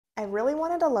I really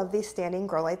wanted to love these standing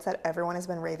grow lights that everyone has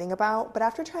been raving about, but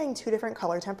after trying two different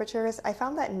color temperatures, I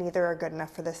found that neither are good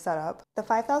enough for this setup. The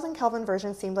 5000 Kelvin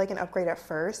version seemed like an upgrade at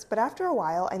first, but after a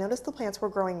while, I noticed the plants were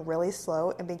growing really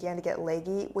slow and began to get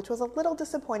leggy, which was a little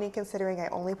disappointing considering I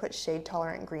only put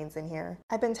shade-tolerant greens in here.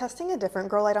 I've been testing a different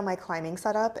grow light on my climbing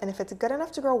setup, and if it's good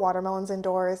enough to grow watermelons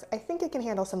indoors, I think it can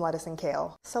handle some lettuce and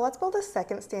kale. So let's build a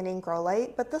second standing grow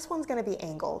light, but this one's going to be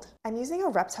angled. I'm using a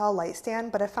reptile light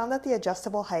stand, but I found that the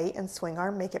adjustable height and swing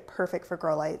arm make it perfect for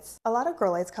grow lights. A lot of grow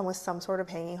lights come with some sort of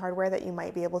hanging hardware that you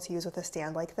might be able to use with a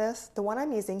stand like this. The one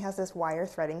I'm using has this wire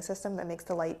threading system that makes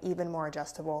the light even more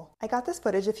adjustable. I got this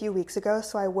footage a few weeks ago,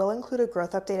 so I will include a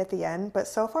growth update at the end, but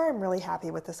so far I'm really happy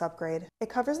with this upgrade. It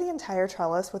covers the entire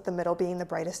trellis, with the middle being the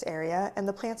brightest area, and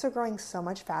the plants are growing so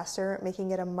much faster,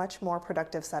 making it a much more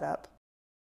productive setup.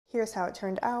 Here's how it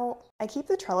turned out. I keep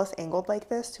the trellis angled like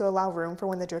this to allow room for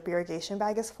when the drip irrigation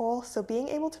bag is full, so being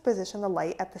able to position the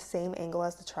light at the same angle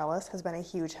as the trellis has been a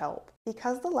huge help.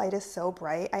 Because the light is so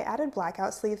bright, I added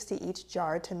blackout sleeves to each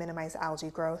jar to minimize algae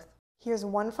growth. Here's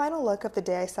one final look of the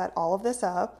day I set all of this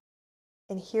up,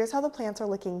 and here's how the plants are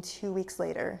looking 2 weeks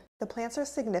later. The plants are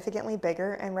significantly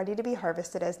bigger and ready to be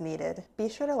harvested as needed. Be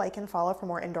sure to like and follow for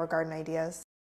more indoor garden ideas.